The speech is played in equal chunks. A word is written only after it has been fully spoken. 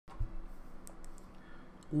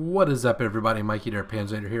What is up, everybody? Mikey der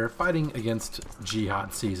Panzernator here, fighting against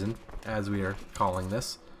Jihad season, as we are calling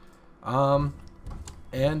this. Yeah,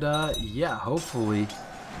 hopefully.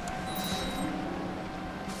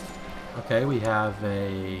 Okay, we have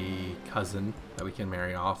a cousin that we can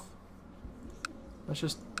marry off. Let's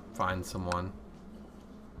just find someone.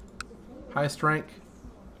 Highest rank.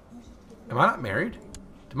 Am I not married?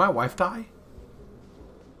 Did my wife die?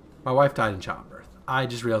 My wife died in childbirth. I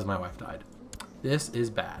just realized my wife died. This is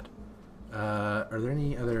bad. Are there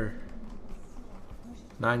any other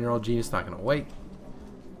 9-year-old genius? Not gonna wait.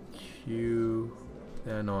 Q.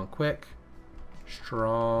 Then on quick.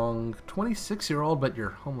 Strong. 26-year-old, but you're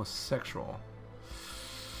homosexual.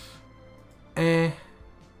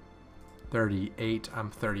 38. I'm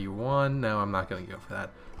 31. No, I'm not gonna go for that.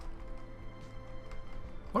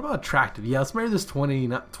 What about attractive? Yeah, let's marry this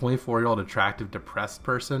 24-year-old attractive, depressed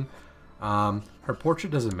person. Her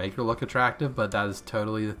portrait doesn't make her look attractive, but that is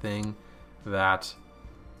totally the thing that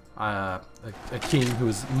a king who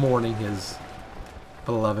is mourning his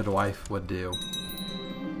beloved wife would do.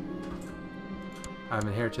 I'm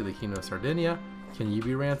an heir to the kingdom of Sardinia. Can you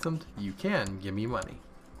be ransomed? You can. Give me money.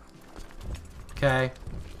 Okay.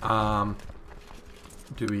 Do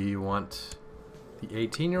we want the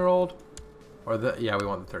 18-year-old? Or the... Yeah, we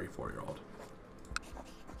want the 34-year-old.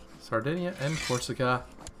 Sardinia and Corsica.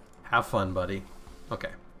 Have fun, buddy.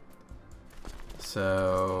 Okay.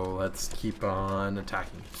 So let's keep on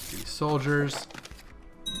attacking these soldiers.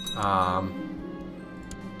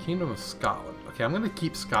 Kingdom of Scotland. Okay, I'm gonna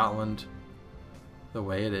keep Scotland the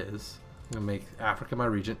way it is. I'm gonna make Africa my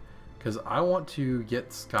region because I want to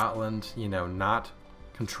get Scotland, you know, not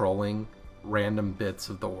controlling random bits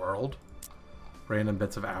of the world, random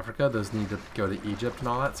bits of Africa. Those need to go to Egypt and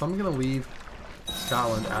all that. So I'm gonna leave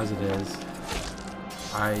Scotland as it is.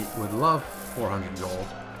 I would love 400 gold.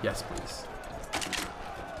 Yes, please.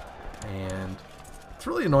 And it's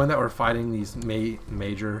really annoying that we're fighting these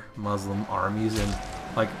major Muslim armies and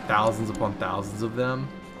like thousands upon thousands of them,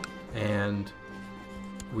 and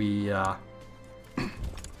we're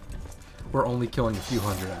only killing a few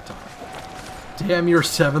hundred at a time. Damn your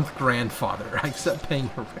 7th grandfather! I accept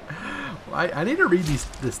paying your. I need to read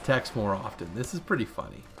this text more often. This is pretty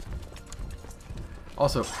funny.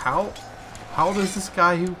 Also, how does this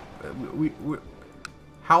guy who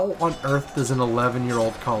how on earth does an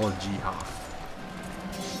 11-year-old call a jihad?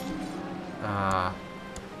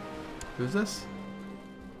 Who's this?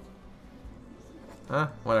 Huh?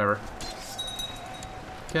 Whatever.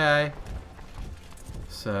 Okay.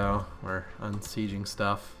 So we're unsieging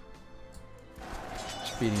stuff.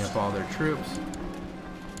 Speeding up all their troops.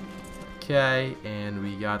 Okay, and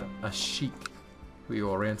we got a sheik. We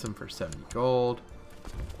will ransom for 70 gold.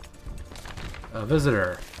 A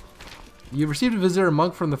visitor. You've received a visitor, a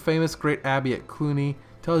monk from the famous Great Abbey at Cluny.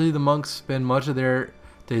 Tells you the monks spend much of their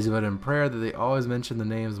days devoted in prayer, that they always mention the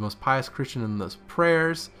names of the most pious Christian in those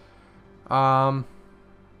prayers. If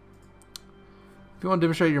you want to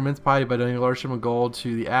demonstrate your immense piety by donating a large sum of gold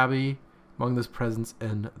to the abbey, among those presents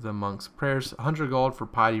in the monks' prayers, 100 gold for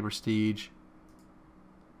piety prestige.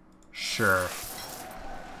 Sure.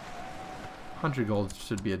 100 gold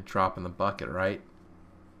should be a drop in the bucket, right?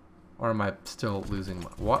 Or am I still losing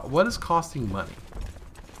money? What is costing money?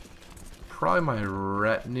 Probably my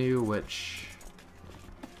retinue, which...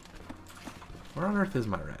 Where on earth is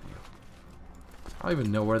my retinue? I don't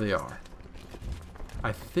even know where they are.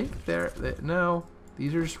 I think no,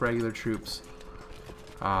 these are just regular troops.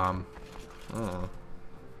 I don't know.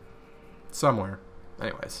 Somewhere.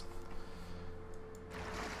 Anyways.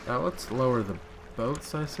 Let's lower the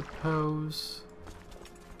boats, I suppose.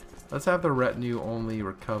 Let's have the retinue only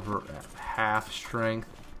recover at half strength.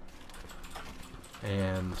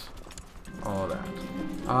 And all of that.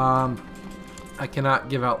 I cannot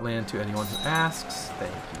give out land to anyone who asks.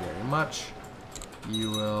 Thank you very much.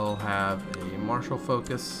 You will have a martial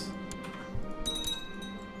focus.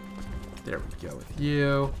 There we go with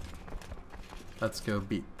you. Let's go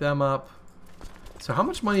beat them up. So how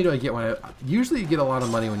much money do I get when usually you get a lot of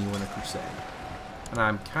money when you win a crusade. And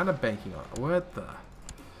I'm kind of banking on it. What the...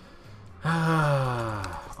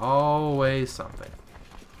 always something.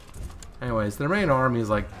 Anyways, their main army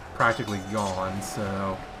is like practically gone,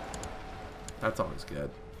 so that's always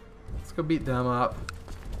good. Let's go beat them up.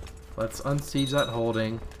 Let's unsiege that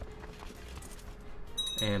holding,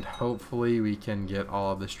 and hopefully we can get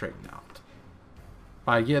all of this straightened out.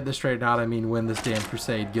 By get this straightened out, I mean win this damn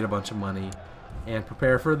crusade, get a bunch of money, and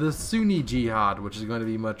prepare for the Sunni jihad, which is going to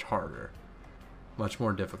be much harder, much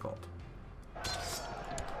more difficult.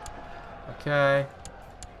 Okay.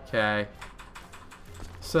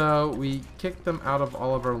 So we kicked them out of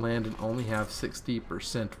all of our land and only have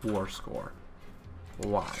 60% war score.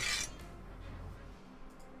 Why?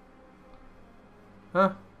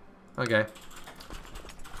 Huh? Okay.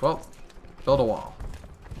 Well, build a wall.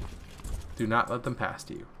 Do not let them past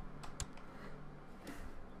you.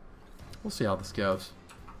 We'll see how this goes.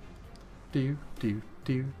 Do.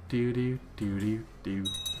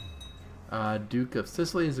 Duke of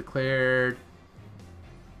Sicily has declared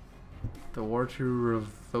the war to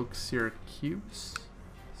revoke Syracuse.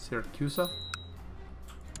 Syracusa?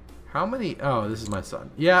 How many? Oh, this is my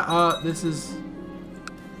son. Yeah, this is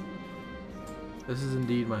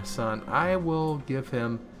indeed my son. I will give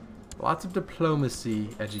him lots of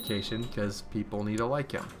diplomacy education because people need to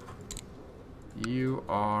like him. You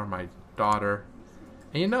are my daughter.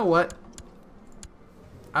 And you know what?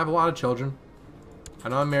 I have a lot of children. I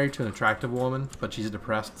know I'm married to an attractive woman, but she's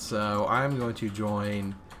depressed, so I'm going to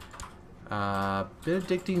join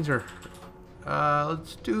Benedictines, or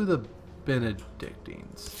let's do the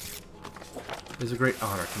Benedictines. It's a great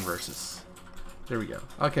honor, conversus. There we go.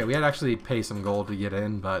 Okay, we had to actually pay some gold to get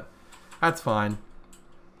in, but that's fine.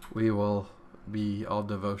 We will be all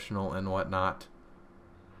devotional and whatnot.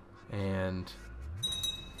 And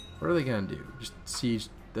what are they gonna do? Just siege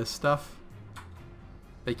this stuff?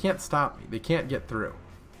 They can't stop me. They can't get through.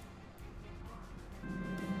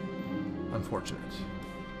 Unfortunate.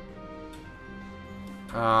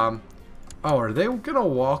 Oh, are they gonna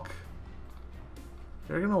walk?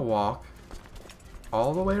 They're gonna walk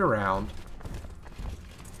all the way around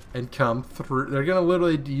and come through. They're gonna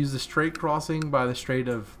literally use the straight crossing by the Strait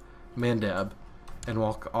of Mandeb and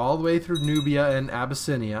walk all the way through Nubia and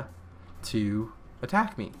Abyssinia to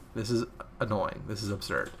attack me. This is annoying. This is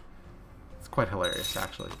absurd. It's quite hilarious,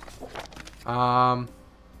 actually.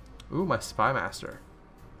 Ooh, my spy master.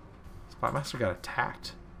 Spy master got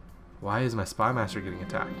attacked. Why is my spy master getting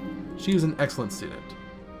attacked? She was an excellent student.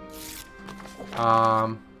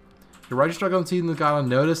 Your righteous struggle and season got on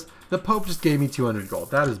notice. The Pope just gave me 200 gold.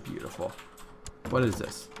 That is beautiful. What is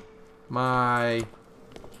this? My...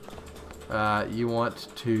 you want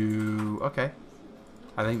to... Okay.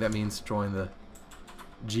 I think that means join the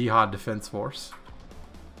Jihad Defense Force,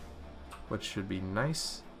 which should be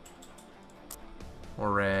nice.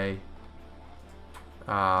 Moray,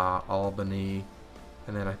 Albany,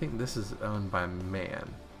 and then I think this is owned by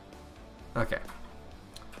Man. Okay.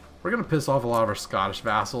 We're gonna piss off a lot of our Scottish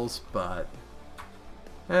vassals, but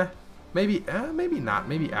maybe not.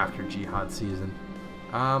 Maybe after Jihad season.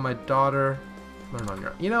 My daughter, learn on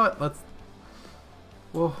your. You know what?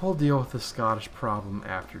 We'll deal with the Scottish problem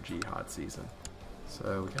after Jihad season.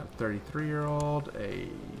 So we got a 33-year-old, a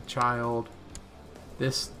child,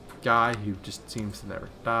 this guy who just seems to never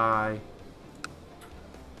die.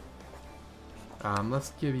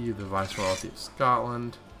 Let's give you the Viceroyalty of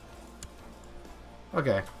Scotland.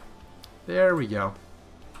 Okay, there we go.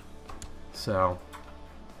 So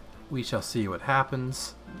we shall see what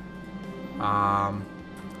happens. Morale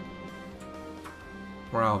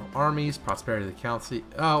of armies, prosperity of the council.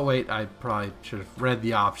 Oh wait, I probably should have read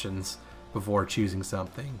the options before choosing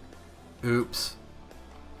something. Oops.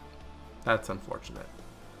 That's unfortunate.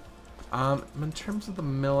 In terms of the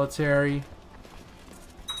military,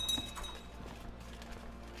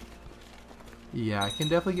 yeah, I can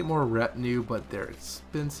definitely get more retinue, but they're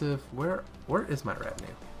expensive. Where is my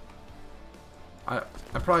retinue? I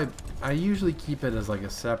usually keep it as like a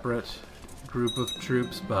separate group of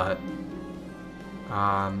troops, but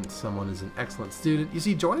someone is an excellent student. You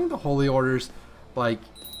see, joining the Holy Orders, like,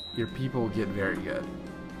 your people get very good.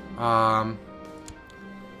 Let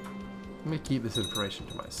me keep this information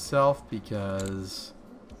to myself because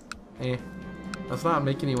let's not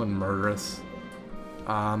make anyone murderous.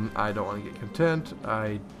 I don't want to get content.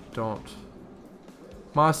 I don't.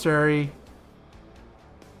 Monastery.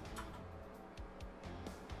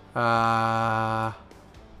 Oh,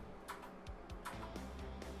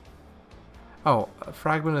 a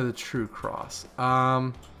fragment of the True Cross.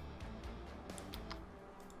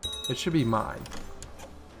 It should be mine.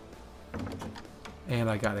 And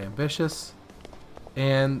I got ambitious.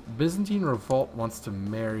 And Byzantine Revolt wants to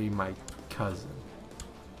marry my cousin.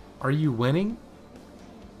 Are you winning?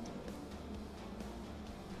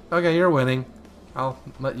 Okay, you're winning. I'll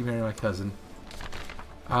let you marry my cousin.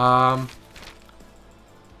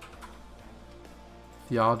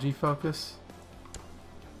 Theology focus?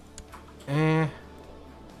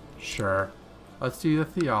 Sure. Let's do the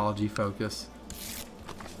theology focus.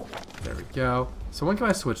 There we go. So when can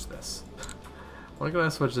I switch this? When can I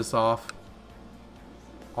switch this off?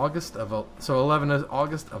 August of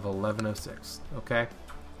 1106. Okay.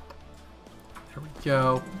 There we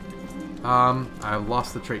go. I've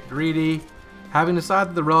lost the trait greedy. Having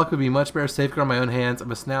decided that the relic would be much better safeguard in my own hands, I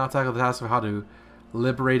must now tackle the task of how to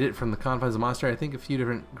liberate it from the confines of the monastery. I think a few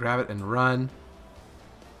different grab it and run.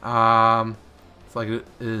 It's like it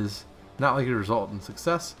is not likely to result in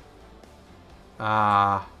success.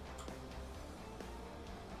 Grab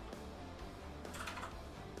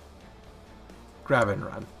it and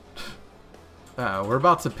run. We're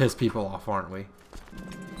about to piss people off, aren't we?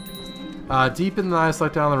 Deep in the night,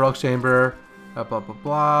 select down the relic chamber. Blah blah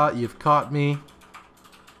blah. You've caught me.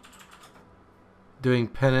 Doing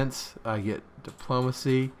penance. I get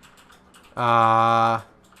diplomacy.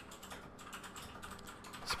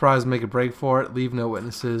 Surprise, make a break for it. Leave no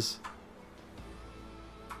witnesses.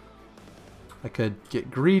 I could get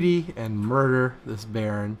greedy and murder this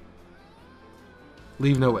baron.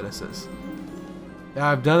 Leave no witnesses. Yeah,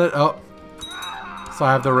 I've done it. Oh. So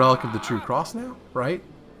I have the relic of the true cross now, right?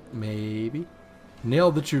 Maybe.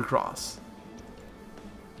 Nailed the true cross.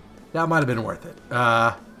 That might have been worth it.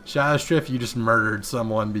 Shadow Striff, you just murdered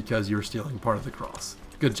someone because you were stealing part of the cross.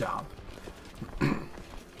 Good job.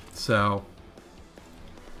 So,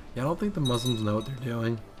 yeah, I don't think the Muslims know what they're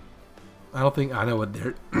doing. I don't think I know what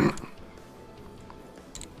they're...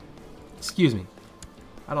 Excuse me.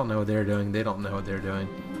 I don't know what they're doing. They don't know what they're doing.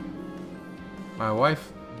 My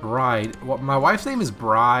wife, Bride. What? My wife's name is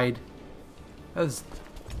Bride. That's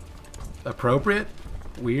appropriate?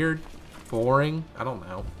 Weird? Boring? I don't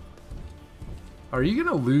know. Are you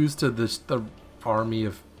gonna lose to the army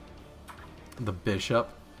of the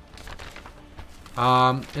bishop?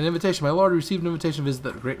 An invitation. My lord received an invitation to visit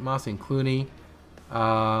the Great Mosque in Cluny.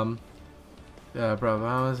 Bravamas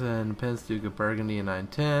and Pence, Duke of Burgundy in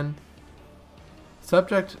 910.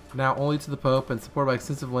 Subject now only to the Pope and supported by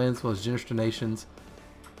extensive lands as well as generous donations.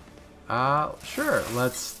 Sure,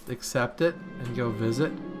 let's accept it and go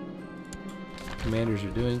visit. Commanders are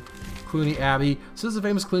doing. Cluny Abbey. So this is the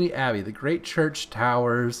famous Cluny Abbey. The great church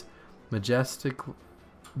towers majestically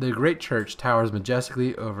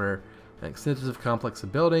over an extensive complex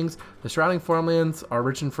of buildings. The surrounding farmlands are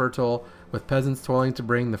rich and fertile, with peasants toiling to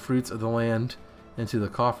bring the fruits of the land into the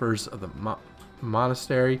coffers of the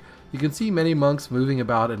monastery. You can see many monks moving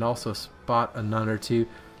about and also spot a nun or two.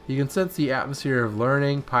 You can sense the atmosphere of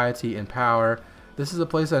learning, piety, and power. This is a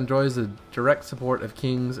place that enjoys the direct support of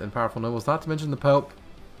kings and powerful nobles, not to mention the Pope.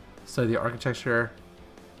 Study the architecture,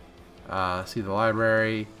 see the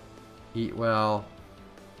library, eat well.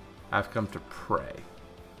 I've come to pray.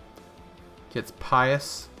 Gets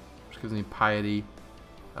pious, which gives me piety.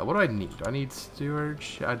 What do I need? Do I need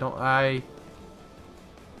stewardship?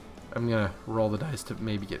 I'm gonna roll the dice to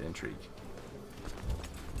maybe get intrigue.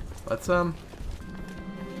 Let's learn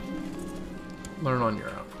on your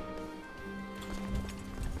own.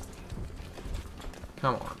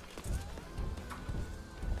 Come on.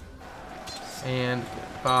 And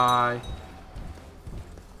goodbye.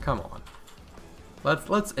 Come on.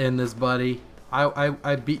 Let's end this, buddy.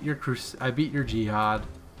 I beat your jihad.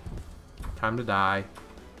 Time to die.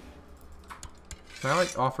 Can I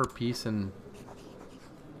like offer peace and...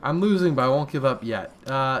 I'm losing, but I won't give up yet.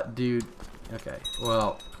 Dude. Okay.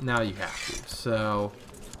 Well, now you have to. So,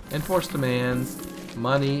 enforce demands.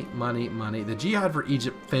 Money, money, money. The jihad for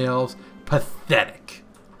Egypt fails. Pathetic.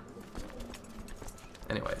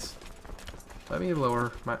 Anyways, let me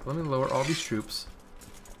lower all these troops.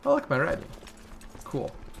 Oh, look, my retinue.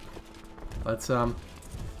 Cool. Let's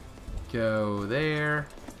go there.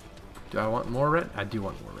 Do I want more retinue? I do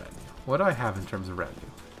want more retinue. What do I have in terms of retinue?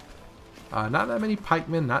 Not that many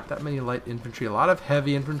pikemen, not that many light infantry, a lot of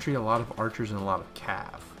heavy infantry, a lot of archers, and a lot of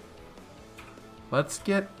cav. Let's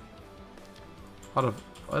get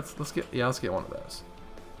let's get one of those.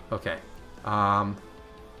 Okay. And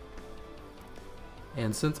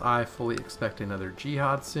since I fully expect another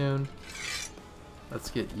jihad soon, let's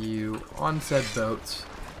get you on said boats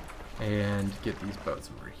and get these boats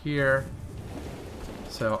over here.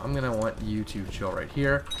 So I'm gonna want you to chill right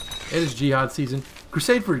here. It is jihad season.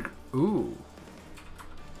 Crusade for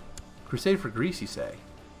Crusade for Greece, you say?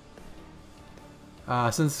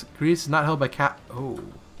 Since Greece is not held by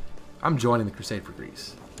I'm joining the Crusade for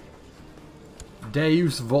Greece.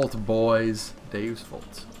 Deus Volt, boys. Deus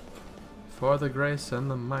Volt. For the grace and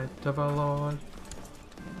the might of our Lord.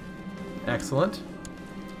 Excellent.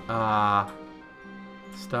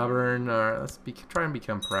 Stubborn, or let's try and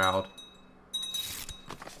become proud.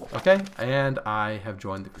 Okay, and I have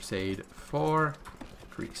joined the Crusade for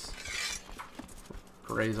Greece.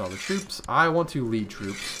 Raise all the troops. I want to lead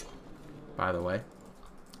troops, by the way,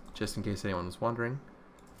 just in case anyone was wondering.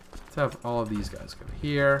 Let's have all of these guys go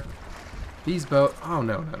here. These boats. Oh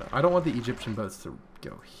no. I don't want the Egyptian boats to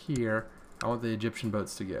go here. I want the Egyptian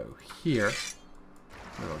boats to go here.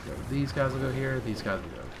 These guys will go here. These guys will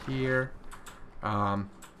go here.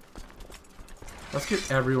 Let's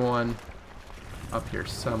get everyone up here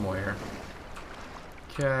somewhere.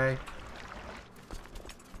 Okay.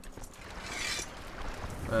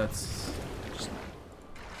 Let's just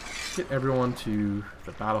get everyone to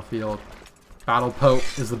the battlefield. Battle Pope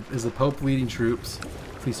is the Pope leading troops.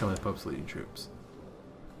 Please tell me the Pope's leading troops.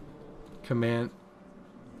 Command.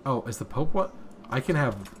 Oh, is the Pope what? I can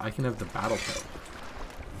have the Battle Pope.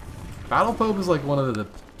 Battle Pope is like one of the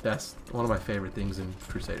best, one of my favorite things in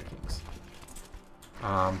Crusader Kings.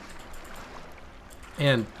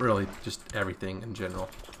 And really just everything in general.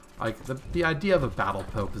 Like the idea of a Battle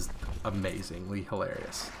Pope is amazingly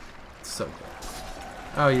hilarious. It's so good.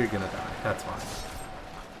 Oh, you're gonna die. That's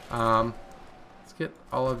fine. Let's get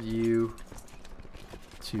all of you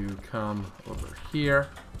to come over here.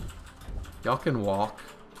 Y'all can walk.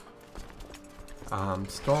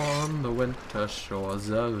 Storm the winter shores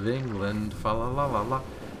of England. Fa la la la la.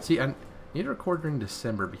 See, I need to record during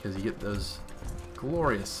December because you get those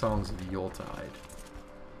glorious songs of Yuletide.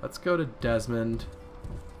 Let's go to Desmond.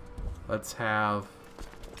 Let's have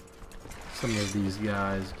some of these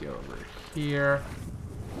guys go over here.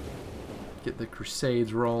 Get the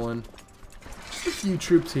Crusades rolling. Just a few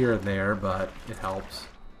troops here and there, but it helps.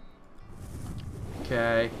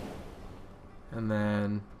 Okay. And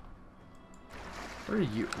then, where are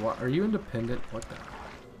you? What, are you independent? What the?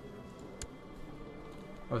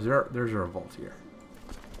 Oh, there's a revolt here.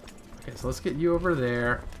 Okay, so let's get you over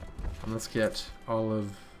there, and let's get all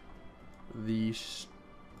of these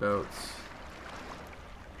boats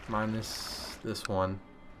minus this one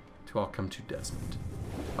to all come to Desmond.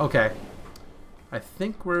 Okay, I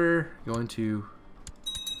think we're going to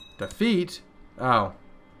defeat. Oh,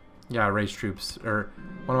 yeah, raised troops, or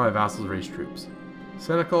one of my vassals raised troops.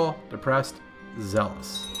 Cynical, depressed,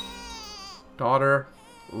 zealous. Daughter,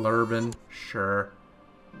 Lurban, sure.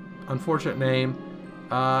 Unfortunate name.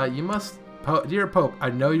 You must, dear Pope, I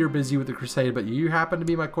know you're busy with the Crusade, but you happen to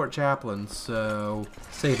be my court chaplain, so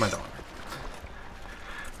save my daughter.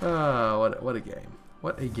 What a game.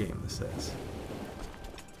 What a game this is.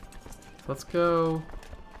 Let's go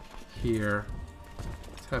here.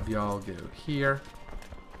 Let's have y'all go here.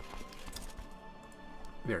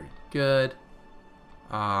 Very good.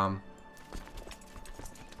 Alright,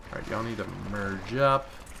 y'all need to merge up.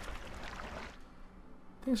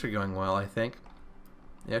 Things are going well, I think.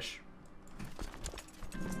 Ish.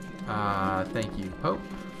 Thank you, Pope,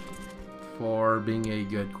 for being a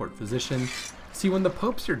good court physician. See, when the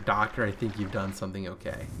Pope's your doctor, I think you've done something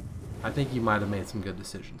okay. I think you might have made some good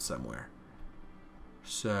decisions somewhere.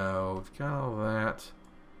 So, we've got all that.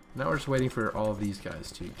 Now we're just waiting for all of these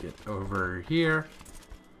guys to get over here.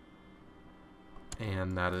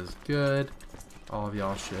 And that is good. All of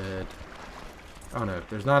y'all should... Oh no,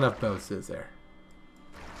 there's not enough boats, is there?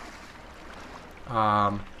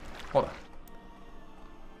 Hold on.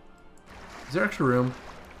 Is there extra room?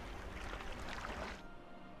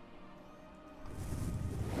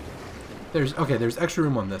 There's extra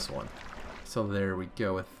room on this one. So there we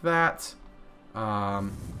go with that. Let's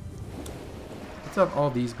have all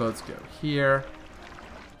these boats go here.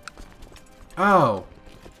 Oh,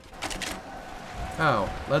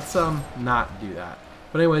 let's not do that.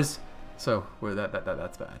 But anyways, so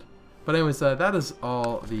that's bad. But anyways, that is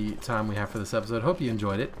all the time we have for this episode. Hope you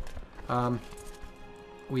enjoyed it.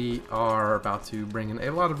 We are about to bring in a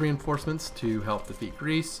lot of reinforcements to help defeat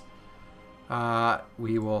Greece.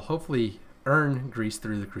 We will hopefully earn Greece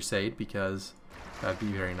through the Crusade, because that'd be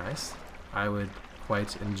very nice. I would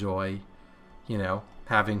quite enjoy, you know,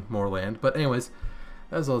 having more land. But anyways,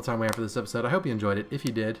 that's all the time we have for this episode. I hope you enjoyed it. If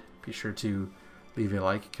you did, be sure to leave a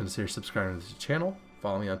like, consider subscribing to the channel,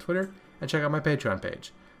 follow me on Twitter, and check out my Patreon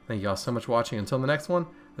page. Thank you all so much for watching. Until the next one,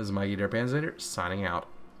 this is Mikey Panzernator signing out.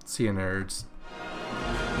 See you, nerds.